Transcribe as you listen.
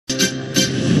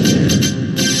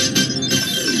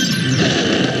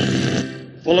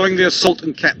Following the assault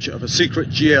and capture of a secret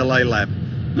GLA lab,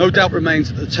 no doubt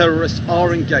remains that the terrorists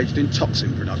are engaged in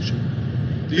toxin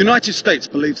production. The United States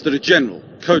believes that a general,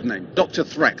 codenamed Dr.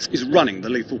 Thrax, is running the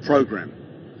lethal program.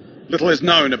 Little is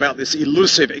known about this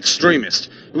elusive extremist,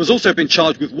 who has also been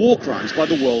charged with war crimes by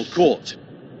the World Court.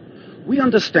 We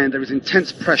understand there is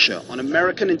intense pressure on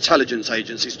American intelligence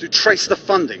agencies to trace the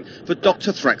funding for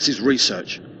Dr. Thrax's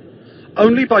research.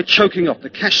 Only by choking off the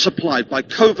cash supplied by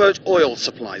covert oil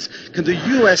supplies can the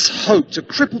US hope to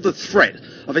cripple the threat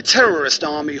of a terrorist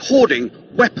army hoarding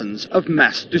weapons of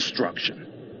mass destruction.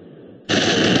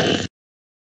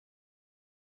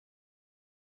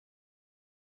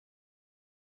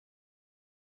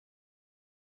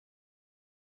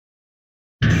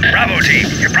 Bravo team,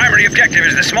 your primary objective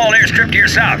is the small airstrip to your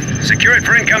south. Secure it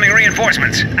for incoming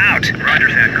reinforcements. Out. Roger,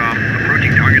 SATCOM.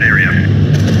 Approaching target area.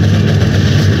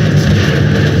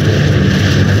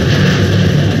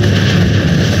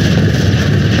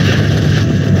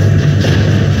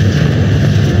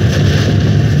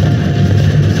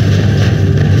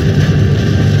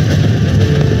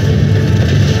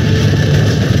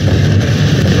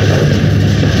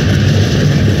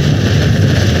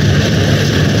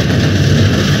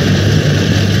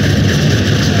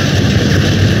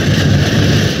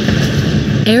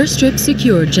 Airstrip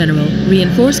secured, General.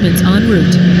 Reinforcements en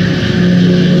route.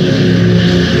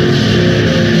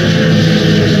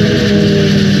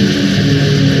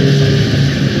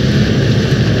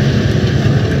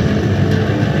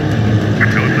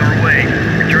 Codes on our way.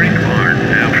 Returning to barn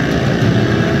now.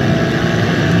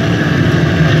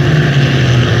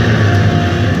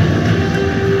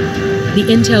 The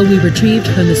intel we retrieved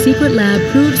from the secret lab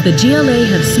proves the GLA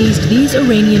have seized these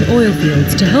Iranian oil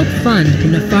fields to help fund the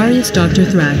nefarious Dr.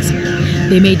 Thrax.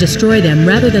 They may destroy them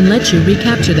rather than let you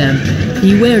recapture them.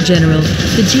 Beware, General.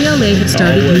 The GLA have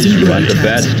started using booby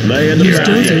traps. Use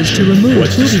dozers to remove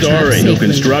booby traps safely. No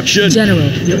construction? General,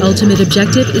 your ultimate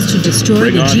objective is to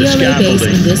destroy the GLA base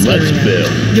in this area.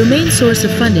 Your main source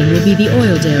of funding will be the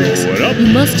oil derricks. You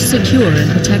must secure and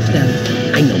protect them.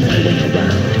 I know my way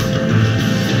around.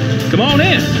 Come on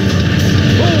in.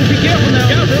 Oh, be careful now.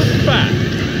 Got real spot.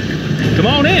 Come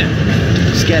on in.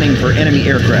 Scanning for enemy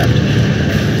aircraft.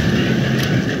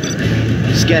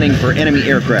 Scanning for enemy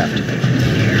aircraft.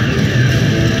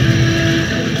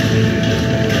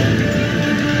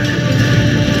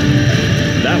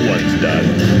 That one's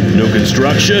done. No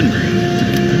construction?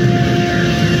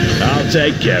 I'll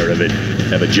take care of it.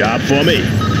 Have a job for me?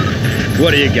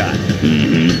 What do you got?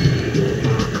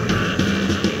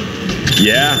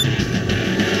 Yeah?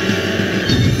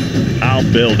 I'll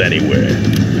build anywhere.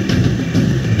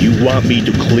 You want me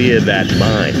to clear that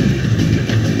mine?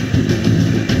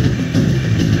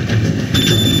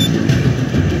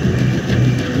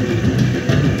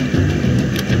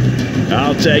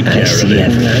 I'll take care of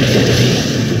it.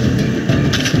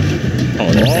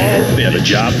 Oh, you have a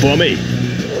job for me?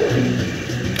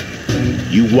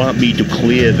 You want me to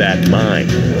clear that mine?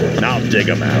 I'll dig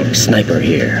them out. Sniper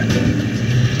here.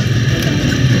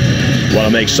 Want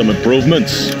to make some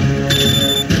improvements?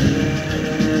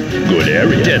 Good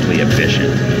area. Deadly efficient.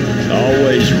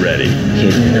 Always ready.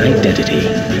 Hidden identity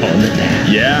on the tab.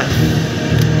 Yeah?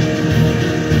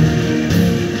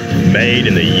 Made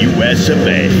in the US of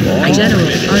A. General,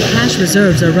 our cash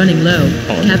reserves are running low.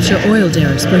 Capture oil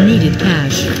derricks for needed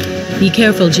cash. Be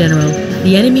careful, General.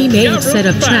 The enemy may have set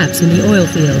up traps in the oil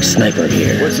field. Sniper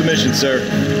here. What's the mission, sir?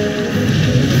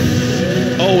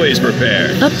 Always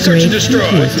prepare. Upgrade Search and destroy.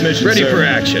 complete. What's the mission, ready for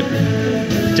action.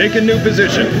 Take a new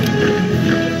position.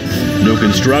 New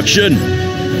construction.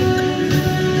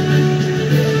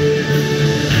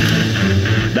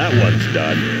 That one's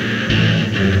done.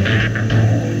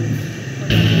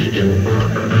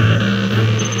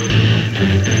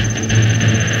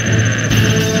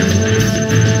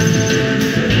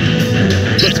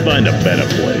 Let's find a better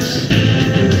place.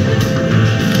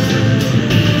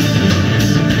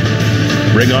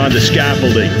 Bring on the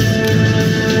scaffolding.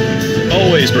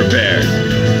 Always prepared.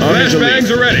 Flashbangs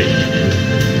are ready.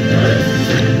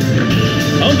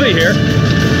 Humvee here.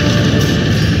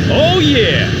 Oh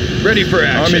yeah! Ready for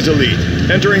action. Army's elite.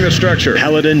 Entering the structure.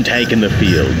 Paladin tank in the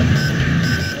field.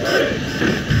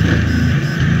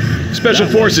 Special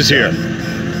forces here.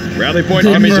 Rally point.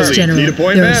 Good Army's news, elite. General. Need a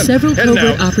point There man. are several Heading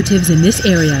covert out. operatives in this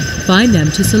area. Find them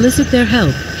to solicit their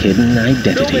help. Hidden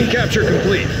identity. Building capture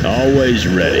complete. Always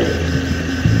ready.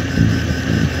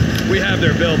 We have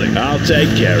their building. I'll take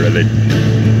care of it.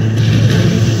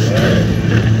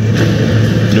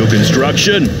 New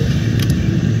construction?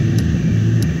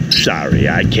 Sorry,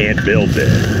 I can't build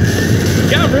there.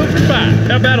 Got room for 5.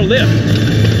 How about a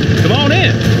lift? Come on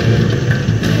in.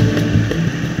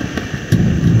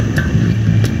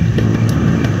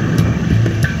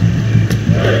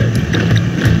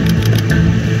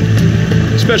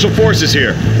 Special forces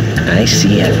here. I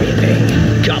see everything.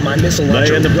 Got my missile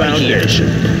launcher Laying the right foundation.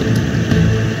 here.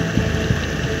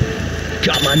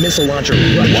 Got my missile launcher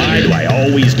right Why here. do I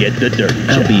always get the dirt?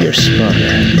 I'll be your spotter.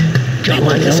 Got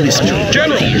my missile notice launcher me. right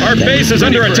General, here. our base is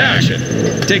under attack.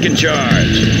 Taking charge.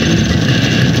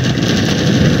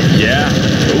 Yeah?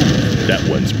 Oh, that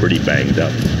one's pretty banged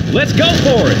up. Let's go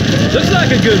for it. Looks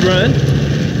like a good run.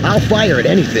 I'll fire at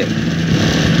anything.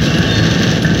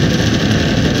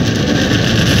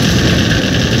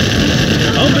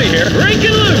 I'll be here. Break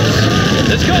it loose.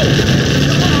 Let's go.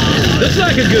 Looks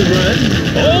like a good run.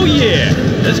 Oh, yeah.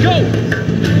 Let's go.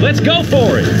 Let's go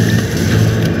for it.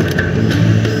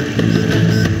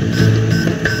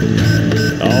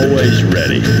 Always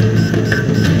ready.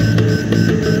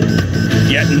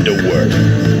 Getting to work.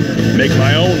 Make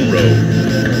my own road.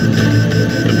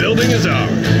 The building is ours.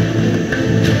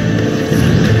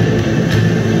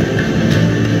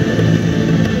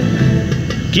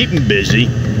 Keep 'em busy.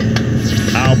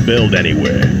 I'll build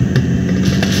anywhere.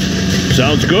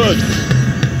 Sounds good.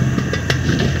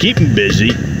 Keep 'em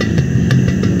busy.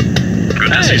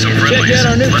 Hey, check out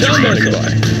our new tow missile.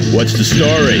 What's the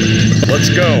story? Let's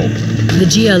go. The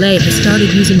GLA has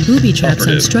started using booby traps on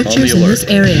Operative. structures On in the this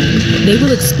area. They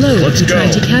will explode Let's if you try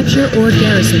go. to capture or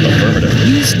garrison them. Affirmative.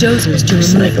 Use dozers to remove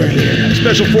Sniper them. here.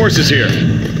 Special forces here.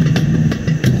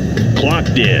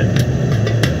 Clocked in.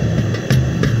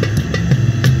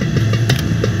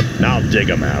 I'll dig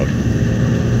 'em out.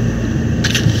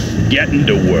 Getting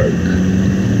to work.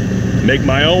 Make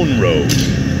my own road.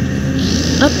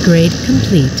 Upgrade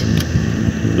complete.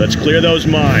 Let's clear those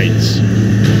mines.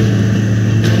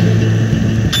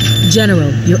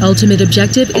 General, your ultimate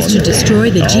objective is to destroy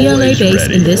the GLA Always base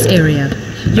ready. in this area.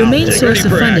 Your I'll main take source ready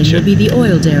of for funding action. will be the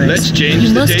oil derricks. Let's change you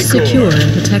the must decor. secure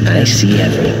and protect I them. see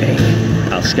everything.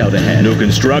 I'll scout ahead. New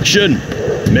construction.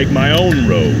 Make my own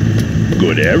road.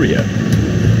 Good area.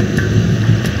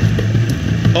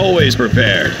 Always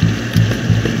prepared.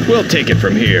 We'll take it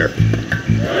from here.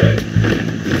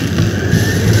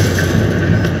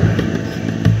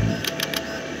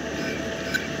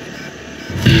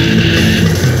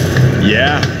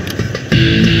 Yeah.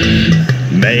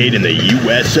 Made in the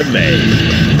US of A.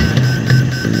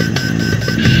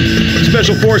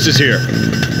 Special forces here.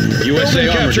 USA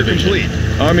capture complete.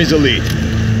 Army's elite.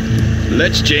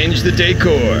 Let's change the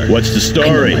decor. What's the I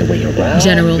know story? my way around.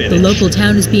 General, the Finish. local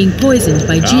town is being poisoned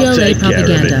by GLA take care of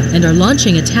propaganda it. and are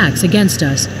launching attacks against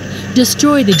us.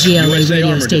 Destroy the GLA USA radio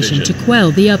Armor station Division. to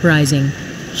quell the uprising.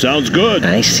 Sounds good.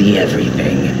 I see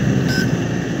everything.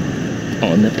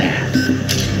 On the path.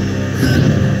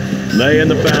 Laying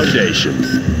the foundation.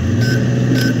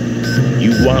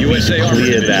 You want USA me to Armor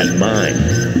clear Division. that mine.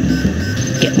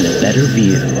 Getting a better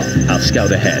view. I'll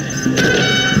scout ahead.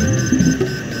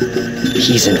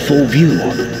 He's in full view.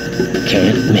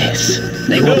 Can't miss.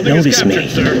 They won't Building is notice me.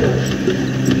 captured,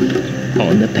 sir.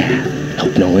 On the path.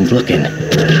 Hope no one's looking.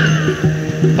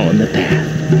 On the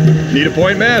path. Need a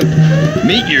point man?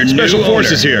 Meet your Special new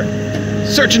forces here.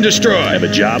 Search and destroy. Have a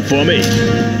job for me.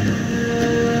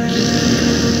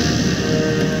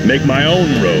 Make my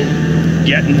own road.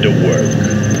 Getting to work.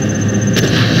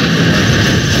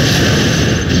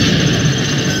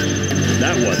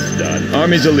 That one's done.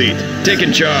 Army's elite.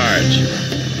 Taking charge.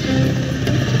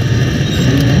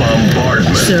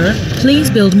 Bombardment. Sir, please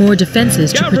build more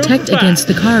defenses to Got room protect for five. against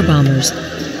the car bombers.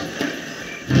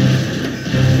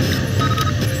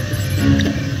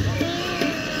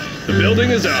 The building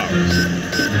is ours.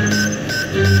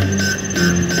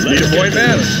 Need a point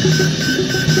man?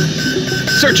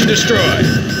 Search and destroy.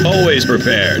 Always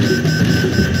prepared.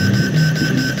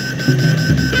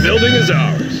 The building is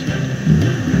ours.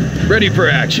 Ready for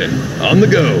action. On the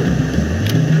go.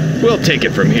 We'll take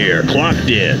it from here. Clocked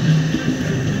in.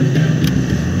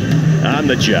 On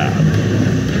the job.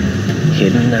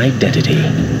 Hidden identity.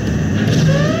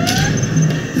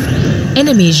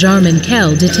 Enemy Jarman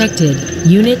Kell detected.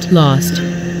 Unit lost.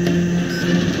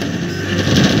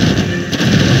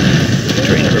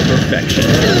 Trained for perfection.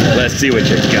 Let's see what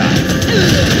you got.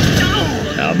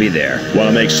 I'll be there. Want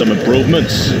to make some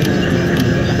improvements?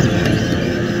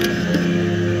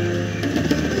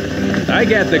 I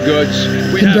got the goods.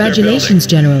 Congratulations,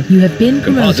 General. You have been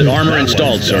Composite promoted. armor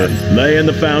installed, sir. Laying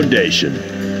the foundation.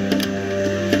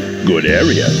 Good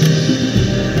area.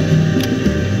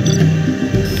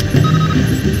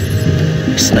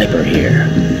 Sniper here.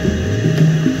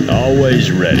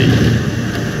 Always ready.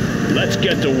 Let's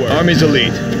get to work. Army's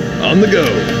elite. On the go.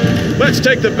 Let's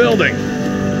take the building.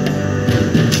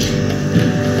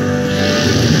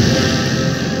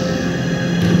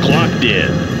 Clocked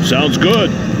in. Sounds good.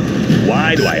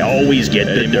 Why do I always get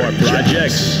the more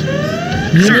projects?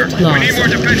 Unit Sir, we lost. need more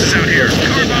defenses out here.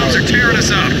 Car bombs are tearing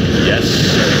us up. Yes,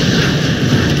 sir.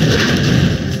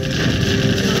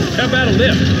 How about a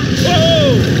lift?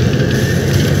 Whoa!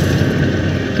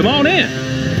 Come on in.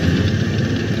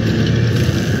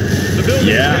 The building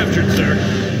is captured, sir.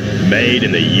 Made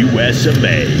in the U.S. of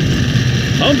A.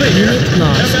 Humvee here. Unit How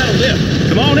lost. about a lift?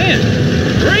 Come on in.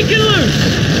 Breaking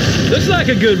loose. Looks like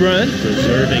a good run.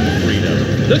 Preserving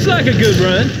freedom. Looks like a good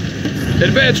run.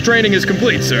 Advanced training is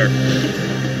complete, sir.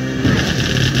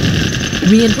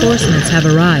 Reinforcements have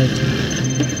arrived.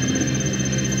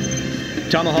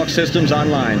 Tomahawk systems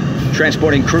online.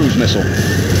 Transporting cruise missile.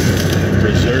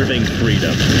 Preserving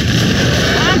freedom.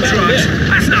 Bomb trucks?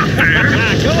 That's not fair.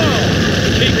 Come on.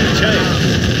 Keep the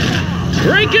change.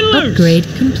 Breaking loose. Upgrade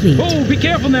complete. Oh, be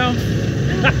careful now.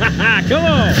 Come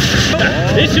on.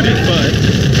 This should be fun.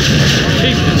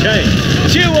 Keep the change.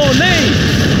 Chew on these.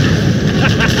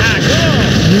 Come on.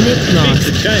 Unit Keep the lost.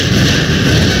 change.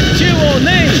 Chew on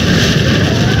these.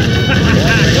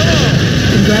 Come on.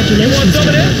 Congratulations, Some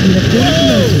of General. this? You have been promoted.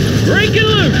 Whoa! Breaking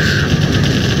loose.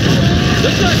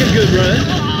 Looks like a good run.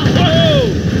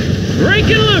 Whoa!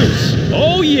 Breaking loose.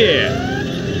 Oh, yeah.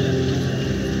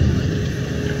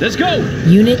 Let's go.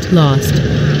 Unit lost.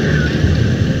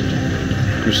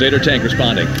 Crusader tank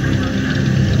responding.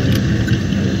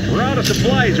 We're out of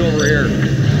supplies over here.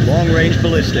 Long-range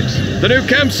ballistics. The new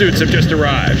chem suits have just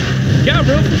arrived. Got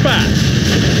room for 5.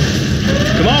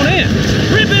 Come on in.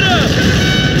 Rip it up.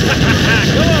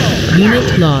 Come on.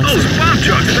 Unit lost. Those bomb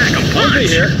trucks pack a I'll be punch.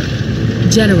 here.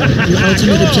 General, your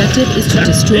ultimate objective is to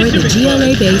destroy the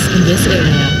GLA base in this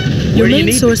area. Your do you main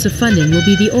need source of funding will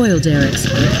be the oil derricks.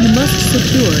 You must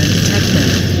secure and protect them.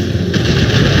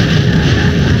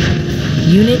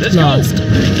 Unit Let's go. lost.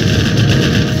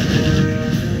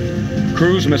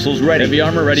 Cruise missiles ready. Heavy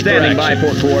armor ready for Standing by action.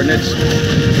 for coordinates.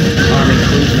 Arming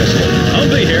cruise missile. I'll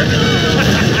be here.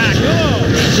 Come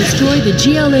on. Destroy the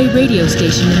GLA radio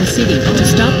station in the city to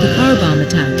stop the car bomb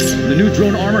attacks. The new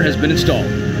drone armor has been installed.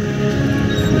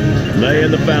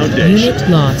 Laying the foundation. Unit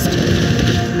lost.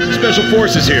 Special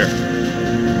forces here.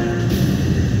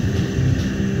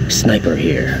 Sniper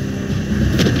here.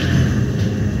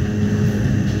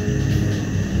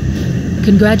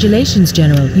 Congratulations,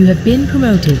 General. You have been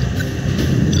promoted.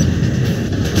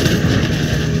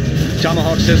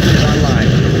 Tomahawk systems online.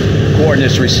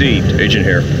 Coordinates received. Agent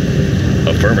here.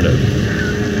 Affirmative.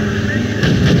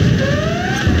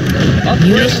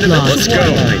 Unit lost. Let's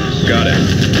go. Got it.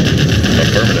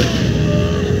 Affirmative.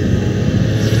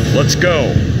 Let's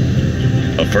go.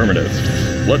 Affirmative.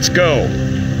 Let's go.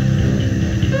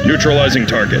 Neutralizing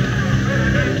target.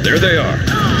 There they are.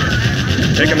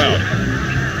 Take them out.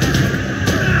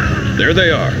 There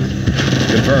they are.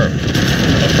 Confirmed.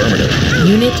 Affirmative.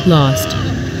 Unit lost.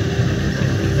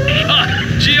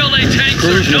 GLA tanks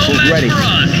Cruise are no missiles match ready. for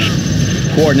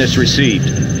us. Coordinates received.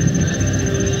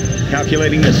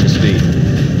 Calculating missile speed.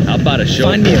 How about a show?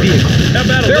 Find me a vehicle. How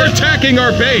about a They're lift? attacking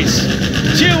our base.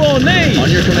 Chew on these.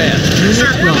 On your command. Sir,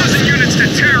 Unit we're lost. losing units to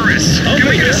terrorists. I'll Can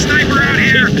we be get a here. sniper out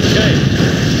here? Keep the change.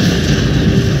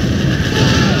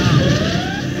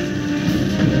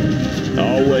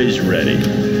 Always ready.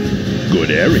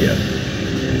 Good area.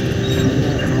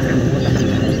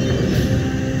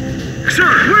 Sir,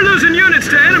 we're losing units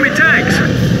to enemy tanks.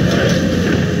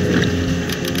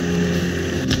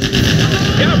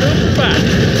 Got room for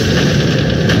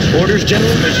 5. Orders,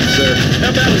 General. Mission, sir.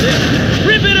 How about a lift?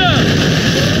 Rip it up.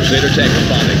 Crusader tank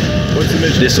responding. What's the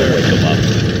mission, This'll sir? wake them up.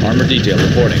 Armor detail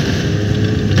reporting.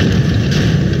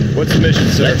 What's the mission,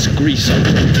 sir? Let's grease them.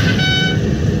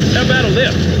 How about a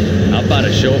lift? How about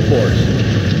a show of force?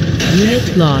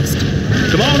 Unit lost.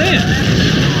 Come on in.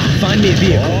 Find me a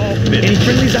vehicle. Any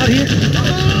friendlies out here?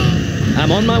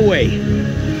 I'm on my way.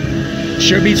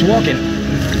 Sure beats walking.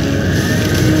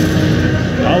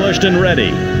 Polished and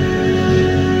ready.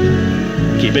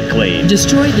 Keep it clean.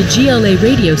 Destroy the GLA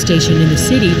radio station in the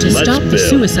city to Let's stop the build.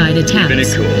 suicide Keeping it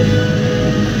attacks.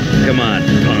 cool. Come on,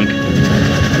 punk.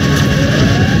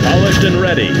 Polished and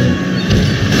ready.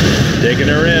 Taking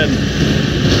her in.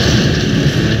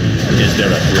 Is there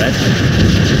a threat?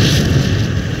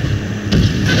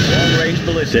 Long-range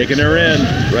ballistics. Taking her in.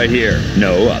 Right here.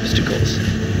 No obstacles.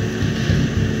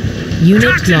 Unit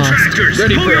Toxin lost. tractors.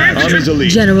 Ready Pull for your action. Army's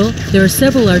elite. General, there are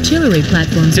several artillery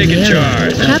platforms in the Taking area.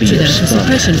 charge. Capture them for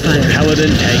suppression fire. Paladin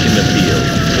tank in the field.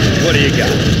 What do you got?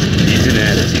 Decent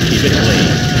attitude. Keep it clean.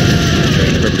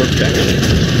 Train for perfection.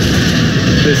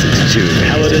 This is two.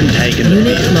 Paladin tank in the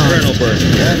Unit field. lost. Colonel Burton.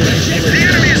 The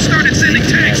enemy has started sending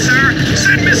tanks, sir.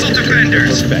 Send missile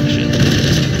defenders. Perfection.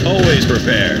 Always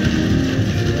prepared.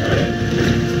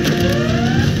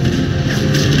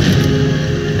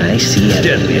 I see it.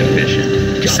 Deadly efficient.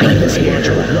 Sniper here.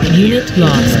 Unit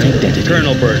lost. Identity.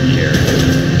 Colonel Burton here.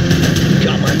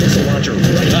 Got my missile launcher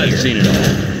right I've here. seen it all.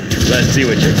 Let's see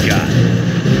what you got.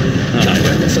 Got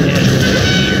my missile launcher right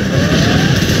here.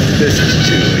 This is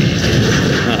too easy.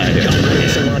 Got my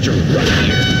missile launcher right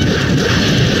here.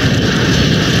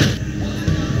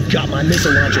 Got my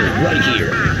missile launcher right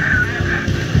here.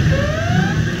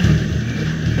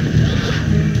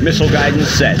 Missile guidance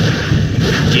set.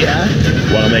 Yeah?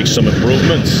 Want to make some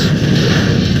improvements?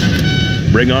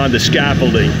 Bring on the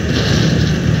scaffolding.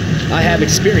 I have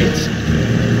experience.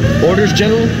 Orders,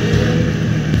 General?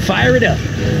 Fire it up.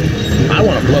 I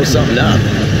want to blow something up.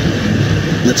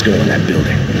 Let's go in that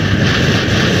building.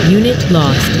 Unit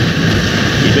lost.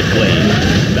 Keep it clean.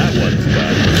 That one's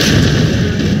done.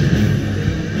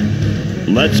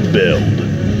 Let's build.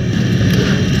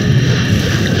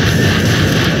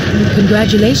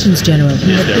 Congratulations, General.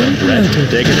 You have Is there been a threat? promoted.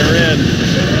 Taking her in.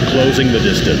 Closing the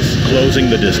distance. Closing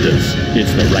the distance.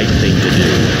 It's the right thing to do.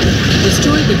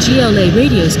 Destroy the GLA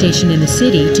radio station in the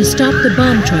city to stop the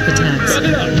bomb truck attacks. Cut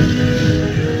it up.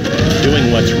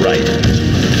 Doing what's right.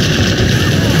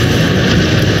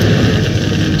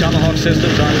 Tomahawk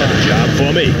systems online. Job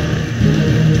for me.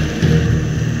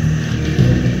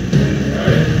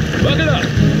 Bug it up.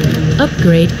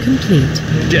 Upgrade complete.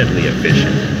 Deadly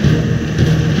efficient.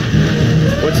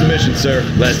 What's the mission, sir?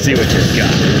 Let's see what you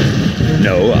got.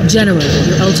 No up. General,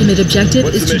 your ultimate objective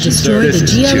What's is the to mission, destroy sir? the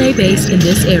This is GLA too base easy. in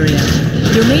this area.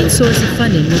 Your main source of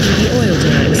funding will be the oil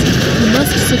derricks. You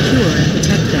must secure and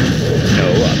protect them. No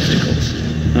obstacles.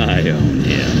 I own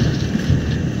him.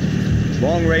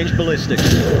 Long-range ballistics.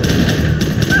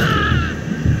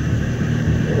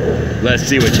 Let's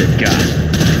see what you got.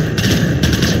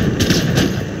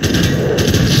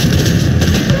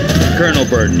 Colonel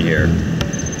Burton here.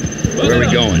 Where are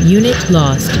we going? Unit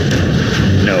lost.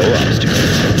 No obstacles.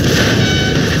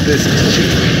 This is too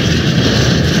easy.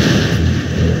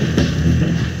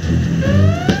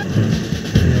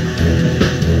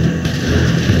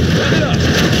 Bug it up.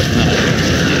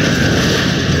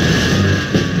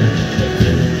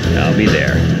 I'll be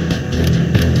there.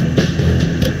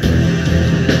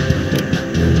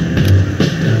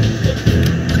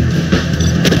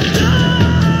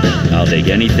 I'll take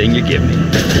anything you give me.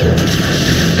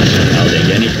 I'll take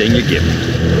anything you give me.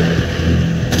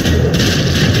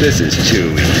 This is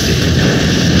too easy.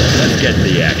 Let's get to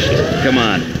the action. Come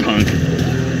on, punk.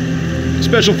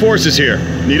 Special Forces here.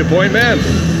 Need a point man?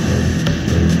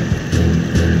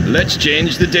 Let's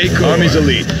change the decor. Army's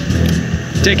elite.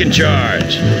 Taking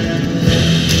charge.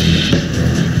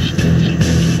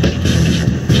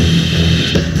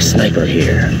 Sniper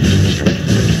here.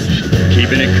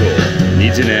 Keeping it cool.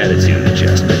 Needs an attitude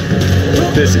adjustment.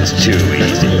 This is too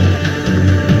easy.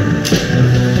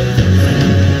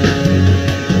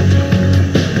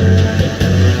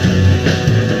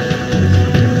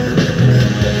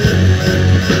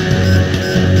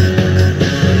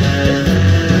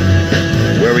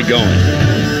 Where are we going?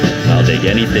 I'll take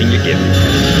anything you give me.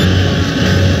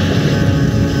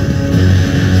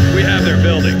 We have their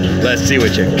building. Let's see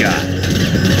what you got.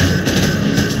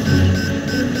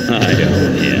 I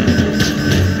own him.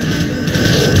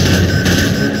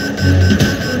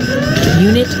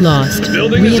 Unit lost.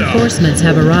 Building is out. Reinforcements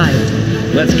have arrived.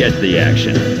 Let's get to the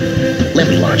action. Let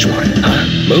me launch one.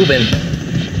 Moving.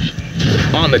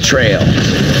 On the trail.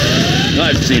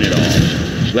 I've seen it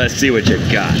all. Let's see what you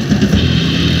got.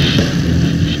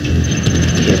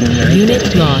 Hidden right Unit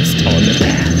there. lost. On the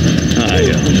path. I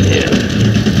own him.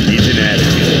 He's an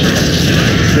attitude.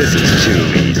 This is too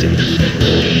easy.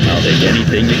 I'll take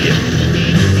anything you give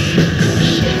me.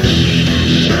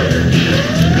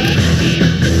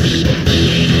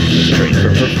 Train for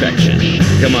perfection.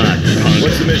 Come on, punk.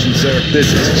 What's the mission, sir?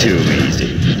 This is too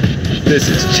easy. This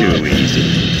is too easy.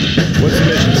 What's the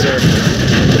mission, sir?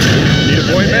 Need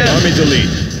a point man? Army's elite.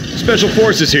 Special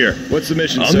Forces here. What's the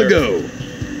mission, On sir? the go.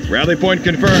 Rally point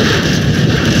confirmed.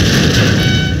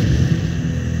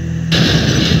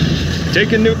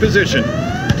 Take a new position.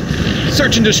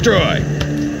 Search and destroy.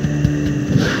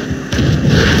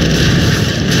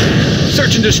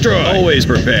 Search and destroy. Always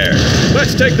prepared.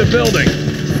 Let's take the building.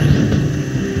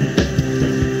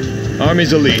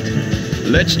 Army's elite.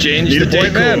 Let's change Need the a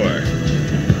point decor.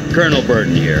 man? Colonel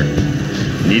Burton here.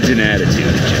 Needs an attitude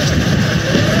adjustment.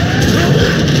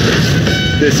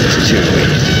 This is too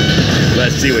easy.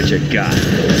 Let's see what you got.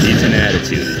 Needs an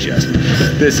attitude adjustment.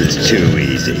 This is too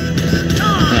easy.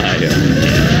 I own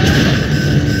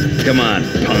him. Come on,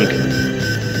 punk.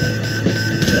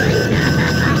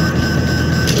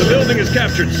 The building is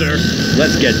captured, sir.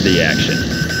 Let's get to the action.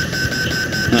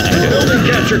 I own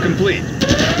Building capture complete.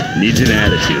 Needs an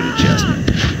attitude adjustment.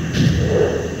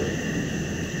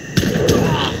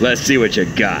 Let's see what you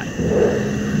got.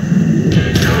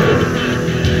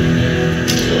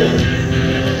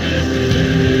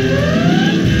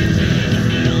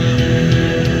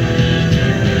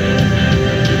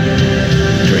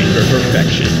 Trained for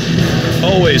perfection.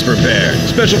 Always prepared.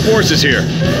 Special forces here.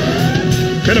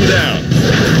 Pin him down.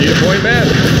 Need a point man?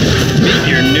 Meet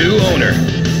your new owner.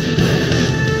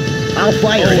 I'll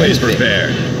fire Always anything.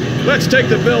 prepared. Let's take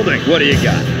the building. What do you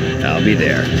got? I'll be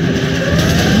there.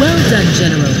 Well done,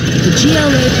 General. The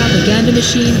GLA propaganda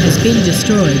machine has been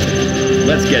destroyed.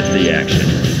 Let's get to the action.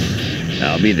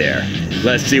 I'll be there.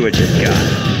 Let's see what you got.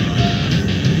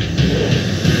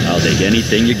 I'll take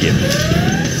anything you give me.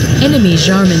 Enemy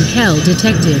Jarman Kell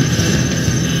detected.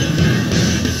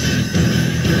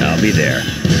 I'll be there.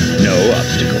 No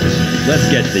obstacles. Let's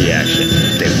get to the action.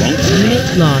 They won't see me.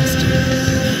 Unit lost.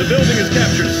 The building is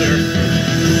captured, sir.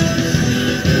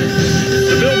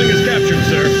 The building is captured,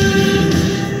 sir.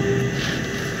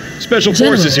 Special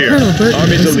General forces here. Colonel Burton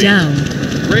Army's is elite. down.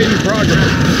 Raid in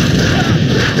progress.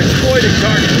 Exploiting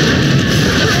target.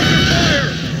 Fire!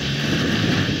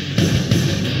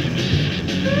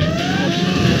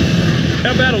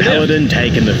 How about a lift? Paladin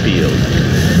taking the field.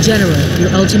 General,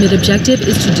 your ultimate objective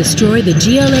is to destroy the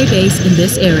GLA base in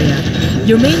this area.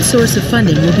 Your main source of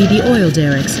funding will be the oil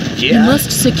derricks. You Yeah?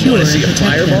 must secure Wanna and see a protect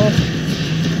fireball?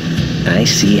 them. I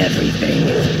see everything.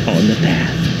 On the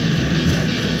path.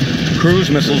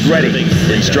 Cruise missiles ready.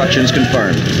 Instructions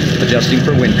confirmed. Adjusting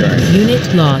for wind current.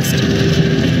 Unit lost.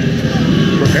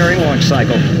 Preparing launch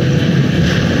cycle. We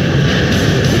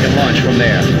can launch from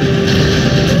there.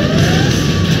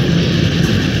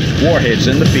 Warheads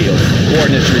in the field.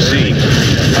 Coordinates received.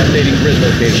 Updating grid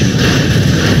location.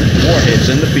 Warheads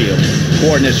in the field.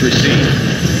 Coordinates received.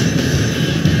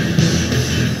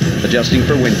 Adjusting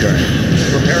for wind current.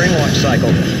 Preparing launch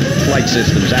cycle. Flight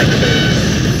systems activated.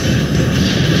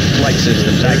 Flight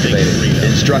systems activated.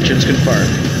 Instructions confirmed.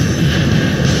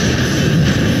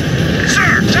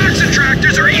 Sir, toxin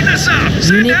tractors are eating us up!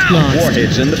 Sit Unit down! lost.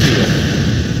 Warheads in the field.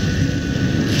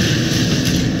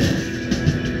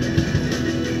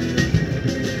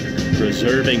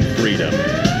 Preserving freedom.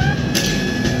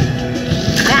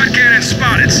 Quad cannon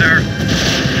spotted, sir.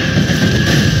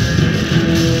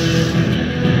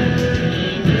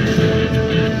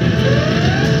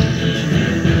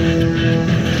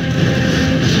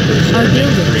 Our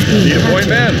building is being Need a point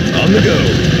captured. man? On the go.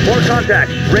 More contact.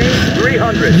 Range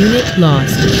 300. Unit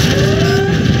lost.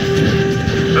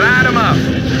 Light 'em up.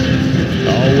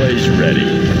 Always ready.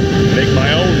 Make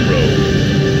my own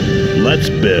road. Let's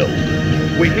build.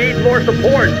 We need more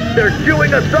support. They're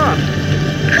chewing us up.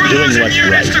 We're Doing losing what's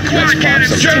units right. to quad Let's pop cannons.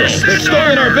 some General, they've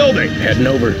stolen our building. Heading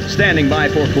over. Standing by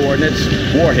for coordinates.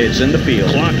 Warheads in the field.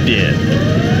 Clocked in.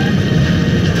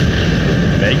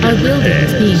 Make Our it building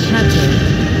is being repairs. captured.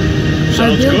 Our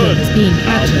Sounds building good. is being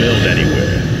I'll captured. build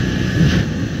anywhere.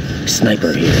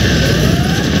 Sniper here.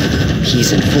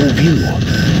 He's in full view.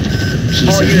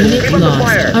 He's in Unit Keep up the lost.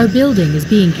 fire. Our building is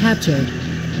being captured.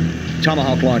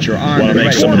 Tomahawk launcher armed Want to and make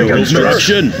ready. some new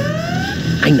construction?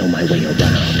 I know my way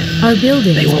around. Our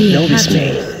building They is won't being notice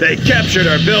captured. me. They captured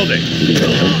our building.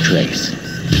 Leaving no trace.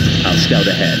 I'll scout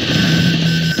ahead.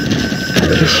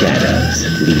 Out of the shadows.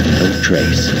 Leaving no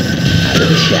trace. Out of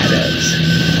the shadows.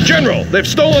 General, they've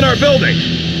stolen our building.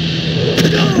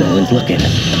 No one's looking.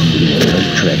 Leaving no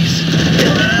trace.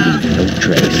 Leaving no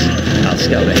trace. I'll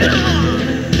scout ahead.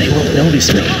 They won't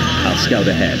notice me. I'll scout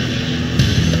ahead.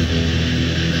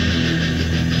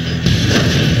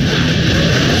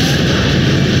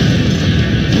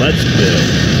 Let's build.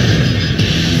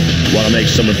 Want to make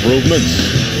some improvements?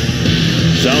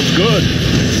 Sounds good.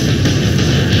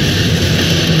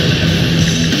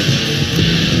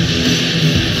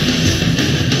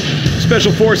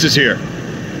 Special forces here.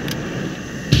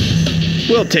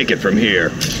 We'll take it from here.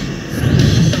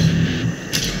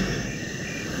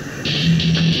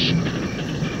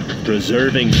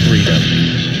 Preserving freedom.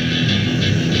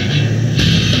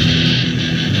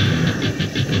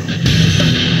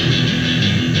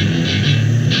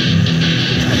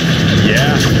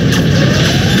 Yeah.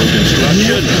 New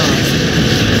construction.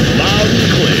 Loud and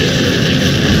clear.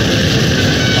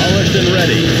 Polished and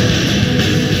ready.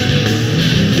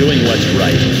 Doing what's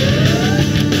right.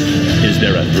 Is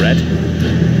there a threat?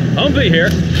 Humvee here.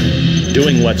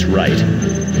 Doing what's right.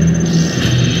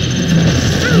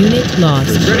 Unit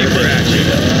lost. Ready for action.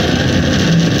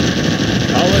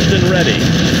 Polished and ready.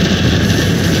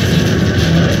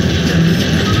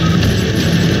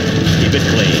 Keep it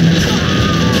clean.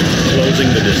 Closing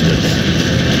the distance.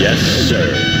 Yes, sir.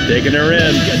 Taking her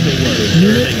in. Get to work.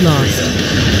 Unit lost.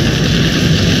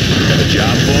 Got a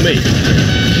job for me?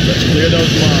 Let's clear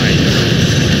those lines.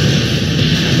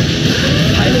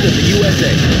 Pilot of the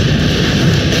USA.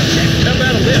 How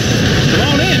about a lift? Come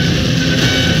on in.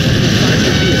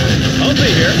 I'll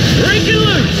be here. Breaking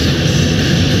loose.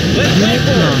 Let's go Unit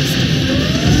for it. lost.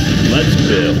 Let's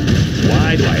build.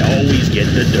 Why do I always get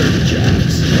the dirty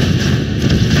jobs?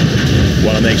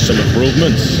 Want to make some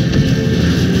improvements?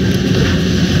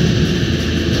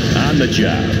 On the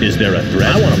job. Is there a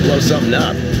threat? I want to blow something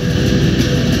up.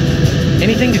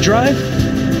 Anything to drive?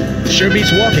 Sure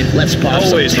beats walking. Let's pop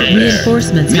Always some prepare.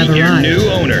 Reinforcements have Meet your arrived. new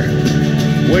owner.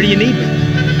 Where do you need me?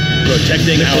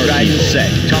 Protecting our guidance people. set.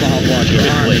 Tomahawk launcher Keep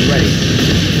it armed and clean. ready.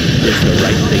 It's the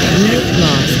right thing to do. Unit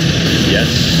lost. Yes,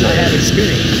 sir. I have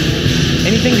experience.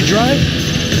 Anything to drive?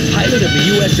 Pilot of the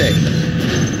USA.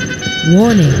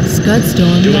 Warning, Scud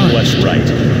Storm Doing launched. what's right.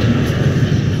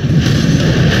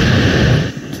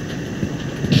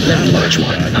 Let me launch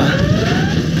one, huh?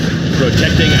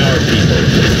 Protecting our people.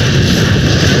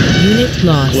 Unit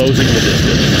lost. Closing the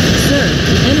distance. Sir,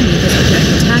 the enemy has begun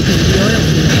attacking the oil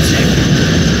fields.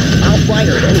 I'll fight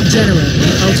her at any time. General,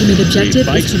 the ultimate objective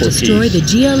fight is to for destroy peace. the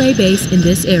GLA base in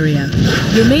this area.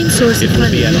 Your main source It of will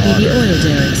funding be an will be the honor. oil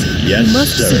derricks. Yes, you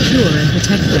must sir. secure and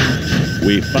protect them.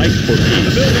 We fight for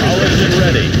peace. Polished and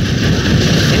ready.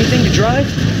 Anything to drive?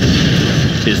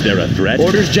 Is there a threat?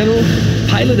 Orders, General.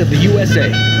 Pilot of the USA.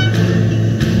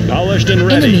 Polished and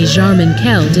ready. Enemy Jarman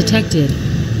Kell detected.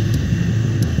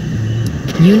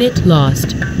 Unit lost.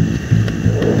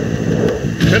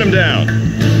 Pin him down.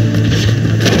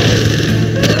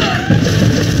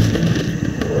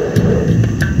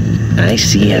 I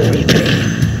see everything.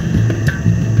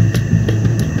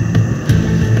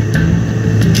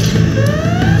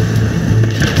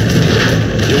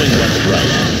 Doing what's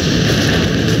right.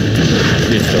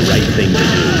 It's the right thing to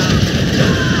do.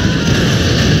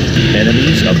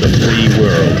 Enemies of the free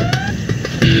world.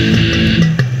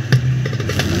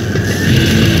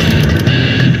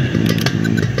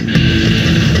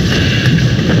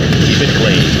 Keep it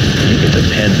clean. You can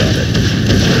depend on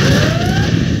it.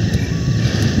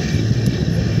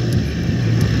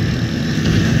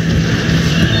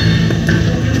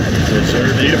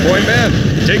 Need a point man.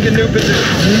 Taking new position.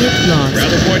 Unit lost.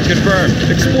 Rally point confirmed.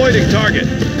 Exploiting target.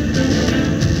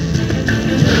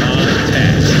 On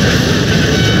task.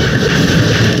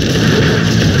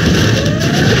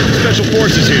 Special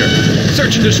forces here.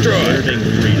 Search and destroy.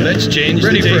 Let's change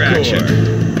Ready the for decor.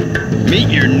 action. Meet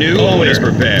your new Always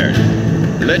owner. Prepared.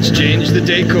 Let's change the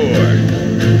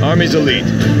decor. Army's elite.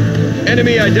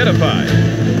 Enemy identified.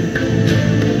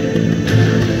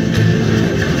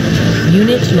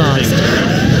 Unit lost.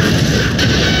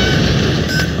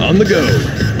 On the go.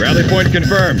 Rally point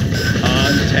confirmed.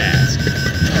 On task.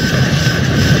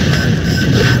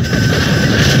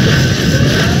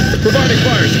 Providing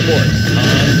fire support.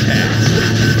 On task.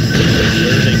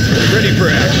 Ready for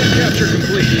action. Capture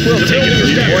complete. We'll take it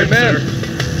from point man.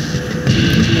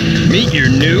 Meet your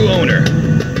new owner.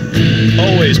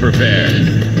 Always prepared.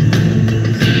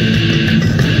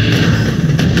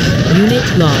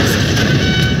 Unit lost.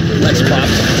 Let's pop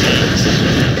some tanks.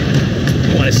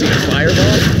 Want to see a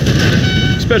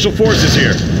fireball? Special forces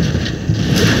here.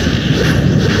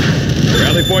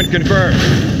 Rally point confirmed.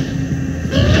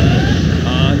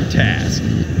 On task.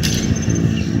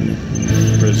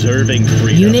 Preserving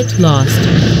freedom. Unit lost.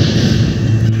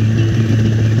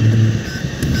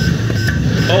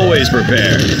 Always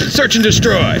prepared. Search and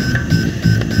destroy.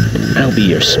 I'll be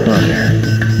your spawner.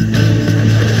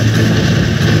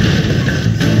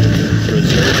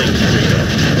 Preserving freedom.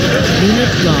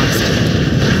 Unit lost.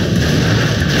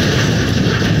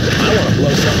 I want to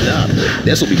blow something up.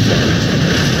 This'll be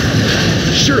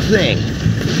fun. Sure thing.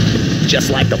 Just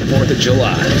like the 4th of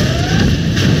July.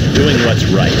 Doing what's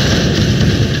right.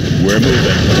 We're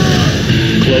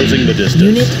moving. Closing the distance.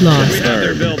 Unit lost. We have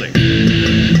their building.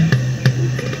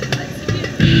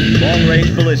 Long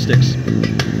range ballistics.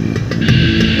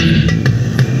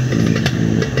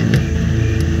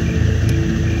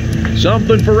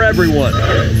 Something for everyone.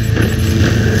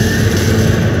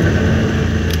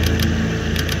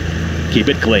 Keep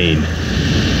it clean.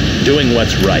 Doing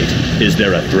what's right. Is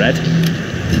there a threat?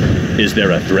 Is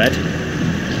there a threat?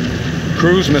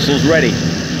 Cruise missiles ready.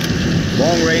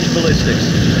 Long range ballistics.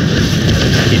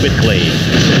 Keep it clean.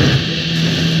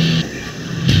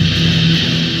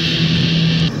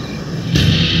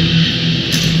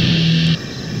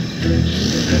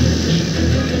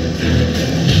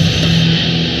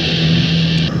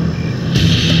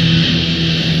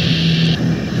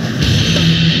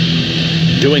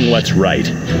 Doing what's right.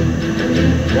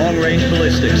 Long range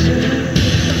ballistics.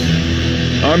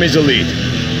 Army's elite.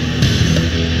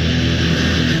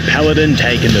 Paladin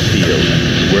tank in the field.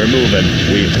 We're moving.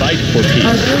 We fight for peace.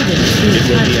 Our buildings It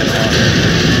will be an honor.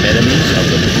 Enemies of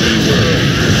the free world.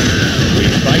 We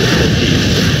fight for peace.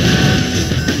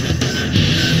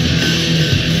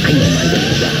 I know my way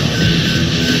around.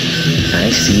 I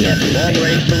see everything.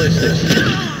 Long-range ballistics.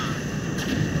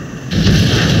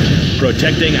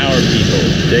 Protecting our people.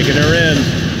 Taking her in.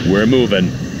 We're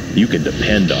moving. You can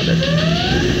depend on it.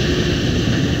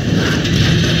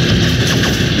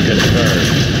 Confirmed.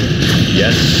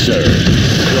 Yes, sir.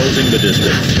 Closing the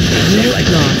distance. It's the right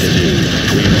thing to do.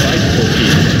 We fight for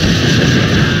peace.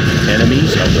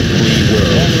 Enemies of the free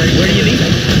world. Where do you need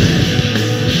it?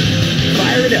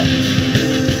 Fire it up.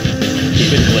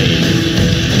 Keep it clean.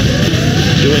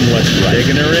 Doing what's right.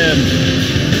 Taking her in.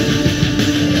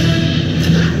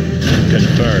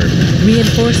 Confirmed.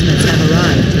 Reinforcements have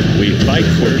arrived. We fight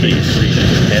for peace.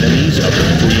 Enemies of the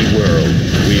free world.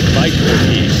 We fight for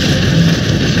peace.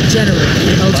 General,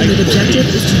 the ultimate objective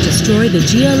is to destroy the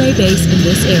GLA base in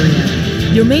this area.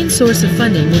 Your main source of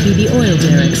funding will be the oil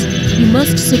derricks. You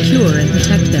must secure and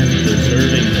protect them.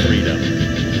 Preserving freedom.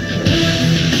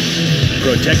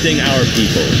 Protecting our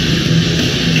people.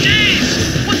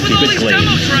 Jeez! What's with Keep all it these clean.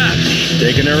 demo traps?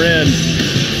 Taking her in.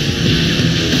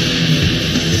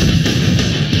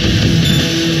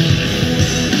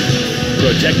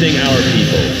 Protecting our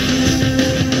people.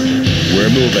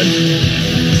 We're moving.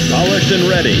 Polished and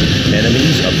ready.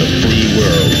 Enemies of the free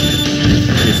world.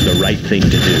 It's the right thing to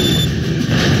do.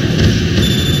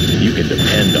 You can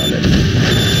depend on it.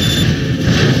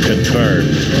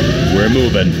 Confirmed. We're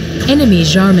moving. Enemy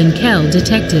Jarman Kell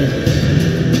detected.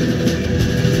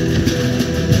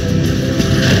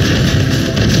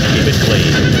 Keep it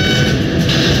clean.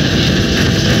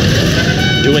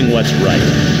 Doing what's right.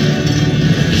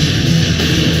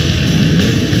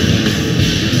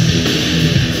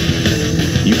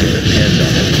 You can depend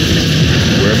on it.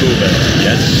 We're moving.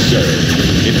 Yes, sir.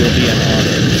 It will be an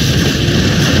honor.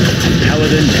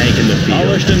 Paladin tank in the field.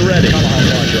 Polished and ready. Tomahawk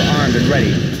launcher armed and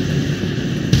ready.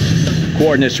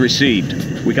 Coordinates received.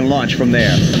 We can launch from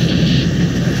there.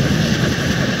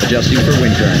 Adjusting for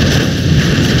wind current.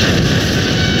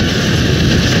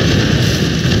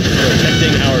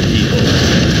 Protecting our people.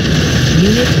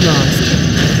 Unit lost.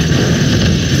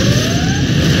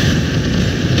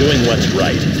 Doing what's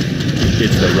right.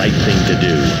 It's the right thing to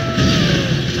do.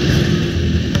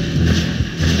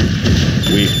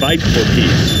 We fight for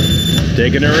peace.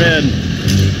 Taking her in.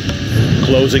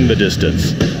 Closing the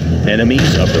distance.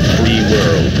 Enemies of the free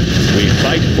world. We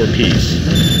fight for peace.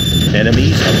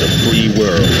 Enemies of the free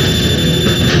world.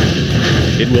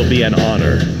 It will be an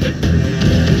honor.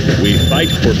 We fight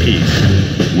for peace.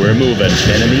 We're moving.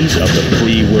 Enemies of the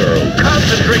free world.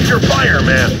 Concentrate your fire,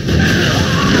 man.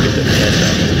 You can depend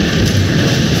on it.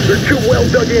 They're too well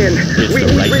dug in. It's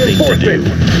the right thing to do.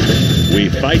 We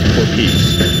fight for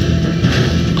peace.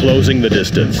 Closing the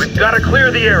distance. We've got to clear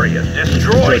the area.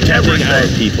 Destroy Protecting our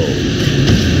everything. people.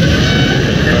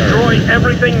 Destroy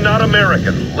everything not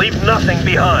American. Leave nothing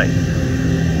behind.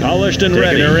 Polished and Taking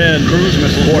ready. her in. Cruise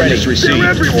missile coordinates received.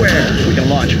 They're everywhere. We can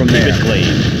launch from Keep there. it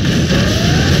clean.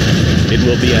 It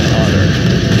will be an honor.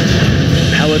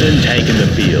 Paladin tank in the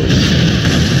field.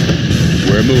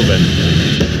 We're moving.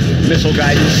 Missile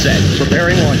guidance set.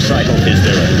 Preparing launch cycle. Is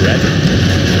there a threat?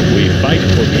 We fight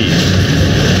for peace.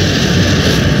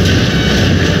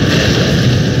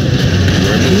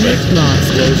 We're moving. Unit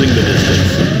lost. Closing the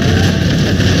distance.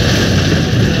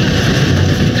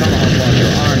 Tomahawk launcher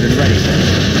armed and ready.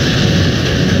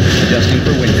 Adjusting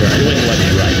for wind current. Doing what's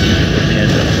right.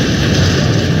 Depend on it.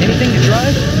 Anything to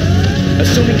drive?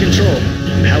 Assuming control.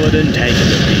 Paladin tank in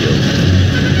the field.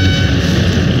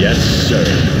 Yes, sir.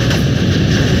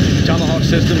 Tomahawk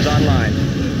systems online.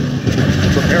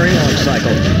 Preparing launch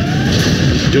cycle.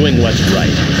 Doing what's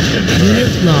right. Confirmed.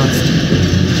 Unit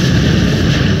lost.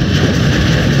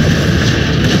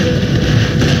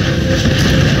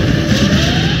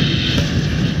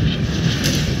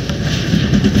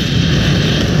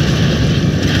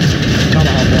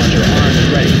 Tomahawk launcher armed and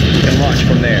ready. We can launch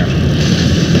from there.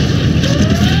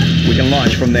 We can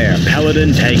launch from there.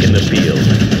 Paladin tank in the field.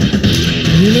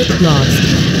 Unit lost.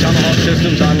 Tomahawk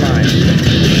systems online.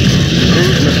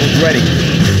 Cruise missiles ready.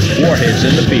 Warheads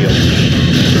in the field.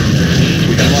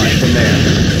 We can launch from there.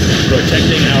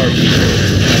 Protecting our people.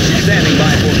 Standing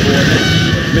by for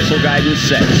coordinates. Missile guidance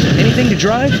set. Anything to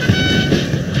drive?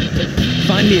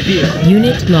 Find me a vehicle.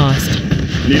 Unit lost.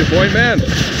 Need a point, man?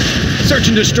 Search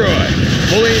and destroy.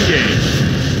 Fully engaged.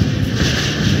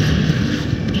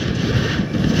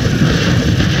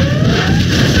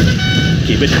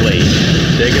 Keep it clean.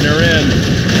 Taking her in.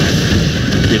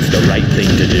 It's the right thing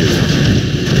to do.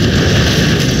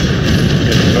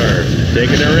 Confirmed.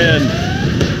 Taking her in.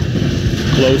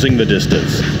 Closing the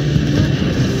distance.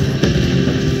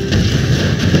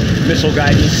 Missile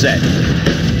guidance set.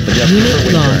 Adjusting for Unit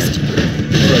wind lost.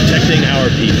 current. Protecting our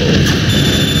people.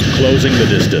 Closing the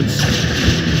distance.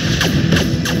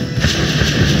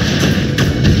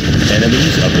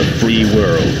 Enemies of the free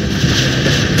world.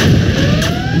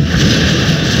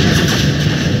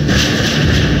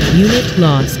 Unit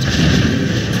lost.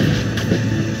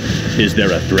 Is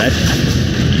there a threat?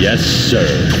 Yes, sir.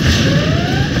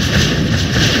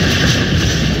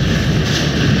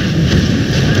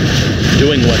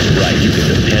 Doing what's right, you can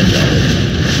depend on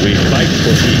it. We fight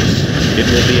for peace. It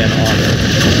will be an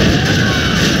honor.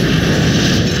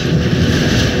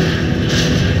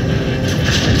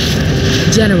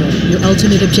 General, your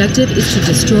ultimate objective is to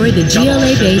destroy the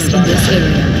GLA base in this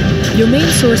area. Your main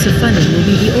source of funding will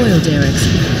be the oil derricks.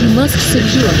 You must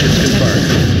secure and protect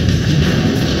them.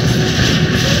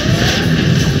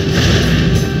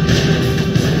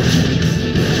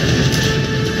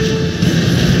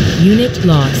 Unit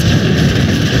lost.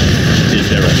 Is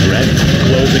there a threat?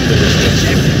 Closing the distance.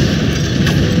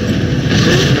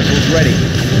 Cruise missiles ready.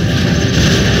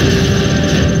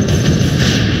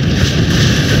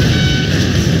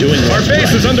 Doing what's Our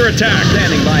base right. is under attack.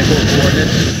 Standing by for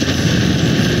coordinates.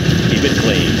 Keep it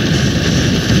clean.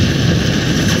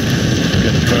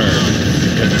 Confirm.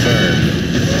 Confirm.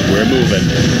 We're moving.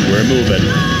 We're moving.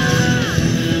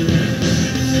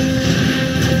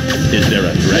 Is there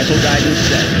a threat? Missile guidance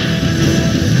set.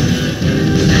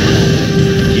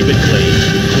 Keep it clean.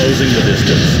 Closing the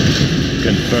distance.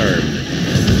 Confirmed.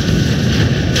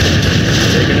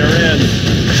 Taking her in.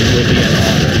 It will be an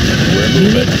honor. We're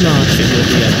moving. Unit lost. It will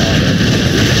be an honor.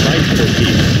 We fight for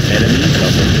peace. Enemies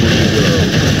of the free world.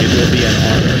 It will be an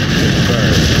honor.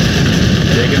 Confirmed.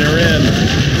 Taking her in.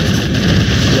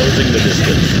 Closing the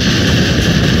distance.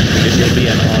 It will be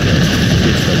an honor.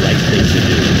 It's the right thing to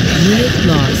do. Unit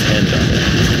lost. Depend on it.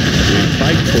 We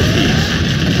fight for peace.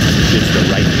 It's the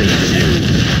right thing to do.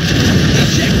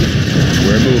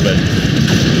 We're moving.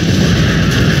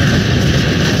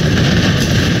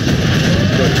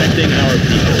 Protecting our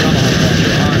people. Tomahawk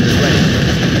launcher armed and ready.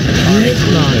 Unit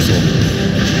lost.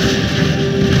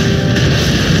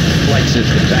 Flight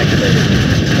systems activated.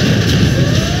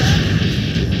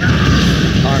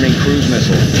 Arming cruise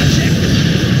missile.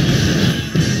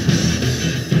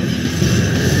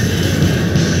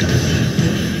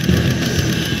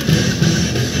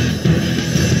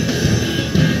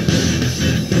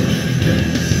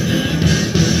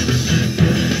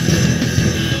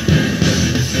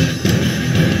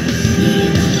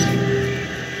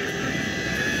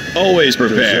 Always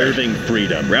prepared. Preserving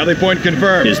freedom. Rally point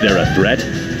confirmed. Is there a threat?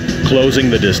 Closing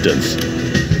the distance.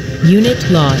 Unit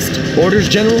lost. Orders,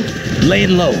 General? Lay it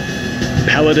low.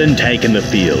 Paladin tank in the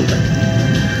field.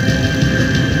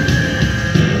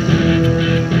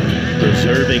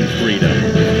 Preserving freedom.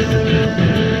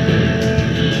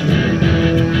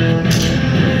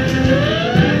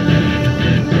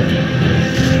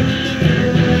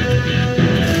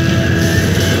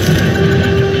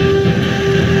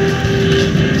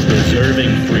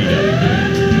 Preserving freedom.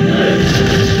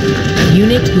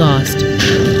 Unit lost.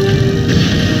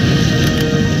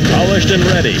 Polished and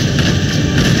ready.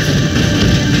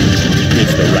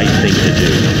 It's the right thing to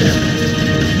do.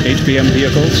 HPM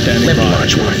vehicle standing by.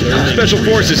 Special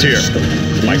forces here.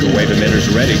 Microwave emitters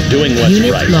ready. Doing what's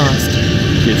Unit right. lost.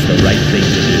 It's the right thing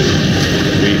to do.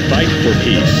 We fight for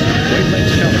peace.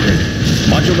 Wavelengths calibrated.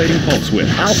 Modulating pulse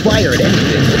width. I'll fire at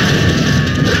anything.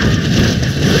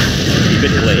 Keep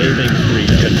it clean. Preserving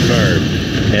freedom. Confirmed.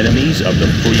 Enemies of the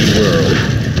free world.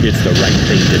 It's the right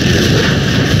thing to do.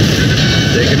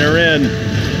 Taking her in.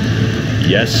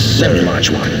 Yes, sir. Let me launch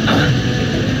one.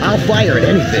 I'll fire at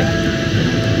anything.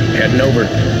 Heading over.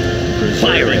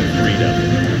 Preserving freedom.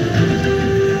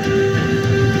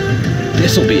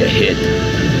 This'll be a hit.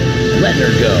 Letting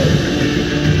her go.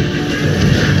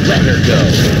 Letting her go.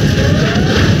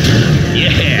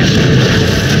 Yeah.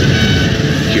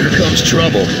 Here comes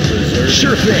trouble.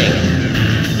 Sure thing.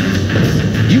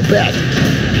 You bet.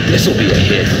 This'll be a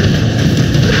hit.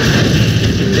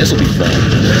 This'll be fun.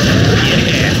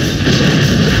 Yeah.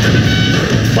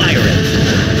 Fire it.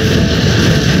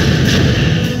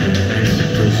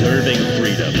 Preserving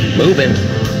freedom. Moving.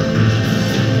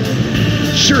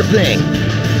 Sure thing.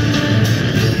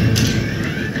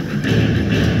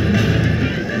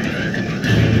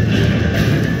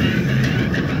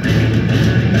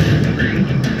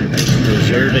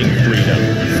 Preserving freedom.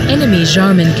 Enemy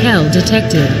Jarman Kell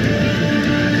detected.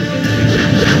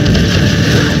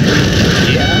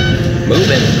 Yeah.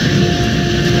 Moving.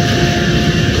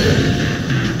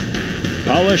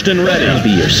 Polished and ready. I'll be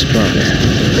your spawner.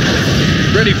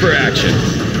 Ready for action.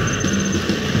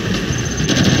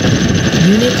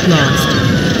 Unit lost.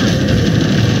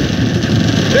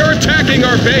 They're attacking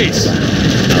our base.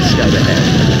 I'll scout ahead.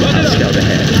 I'll scout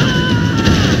ahead.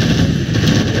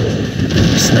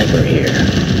 Sniper here.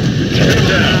 Carry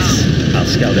this. I'll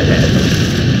scout ahead.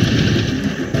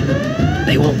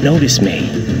 They won't notice me.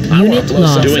 Unit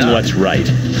lost. Doing what's right.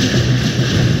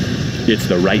 It's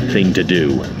the right thing to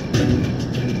do.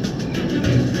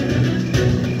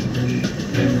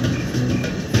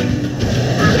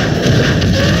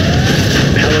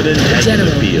 Paladin taking the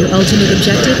General, your field. ultimate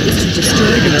objective is to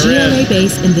destroy the GLA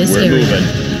base in this We're area.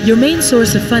 moving. Your main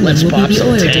source of funding Let's will pop be the some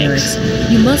oil tanks.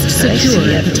 derricks. You must I secure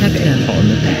see and protect everything them. on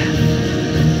the path.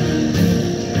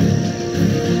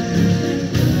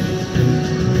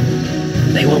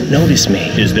 They won't notice me.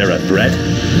 Is there a threat?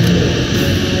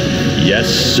 Yes,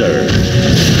 sir.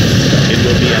 It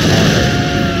will be an honor.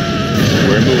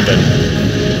 We're moving.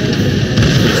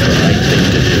 It's the right thing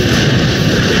to do.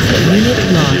 It's the right Unit thing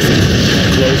to lost. do.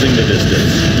 Closing the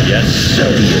distance. Yes,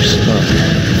 I'll be sir. your spawner.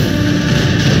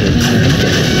 You'll be my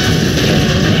identity.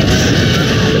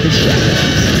 Out of the shadows.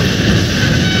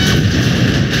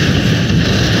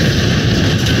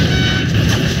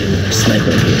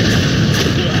 Sniper here.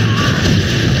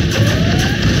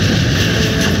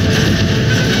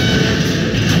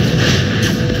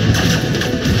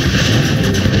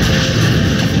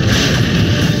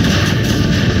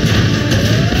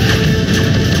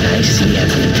 I see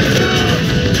everything.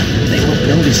 They won't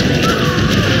notice me.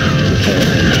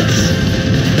 Carry this.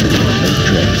 No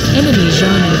trace. Enemy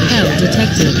genre hell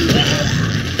detected.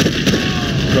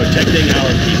 Protecting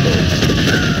our people.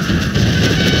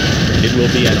 It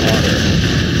will be an honor.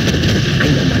 I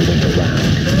know my way around.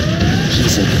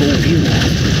 He's in full view.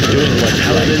 Doing what's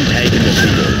Paladin taking the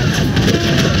field.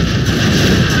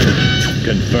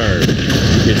 Confirmed.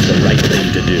 It's the right thing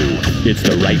to do. It's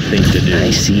the right thing to do. I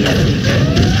see everything.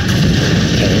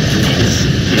 Carry this.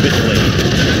 Keep it clean.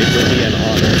 It will be an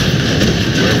honor.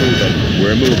 We're moving.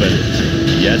 We're moving.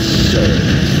 Yes, sir.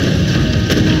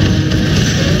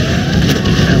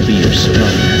 I'll be your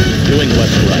spawner. Doing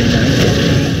what's right.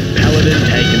 Paladin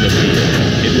taking the field.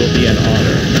 It will be an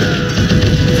honor.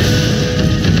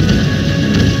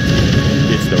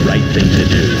 It's the right thing to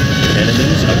do.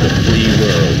 Enemies of the free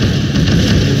world.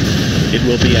 It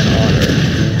will be an honor.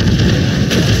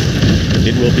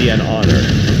 It will be an honor.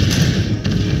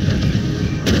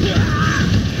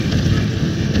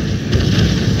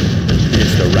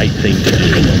 It's the right thing to I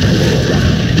do. know my way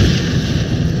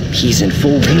around. He's in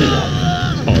full view.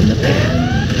 On the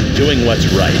path. Doing what's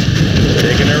right.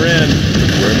 Taking her in.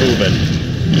 We're moving.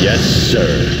 Yes, sir.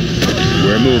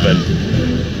 We're moving.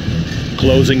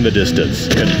 Closing the distance.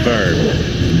 Confirmed.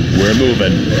 We're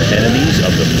moving. Enemies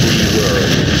of the free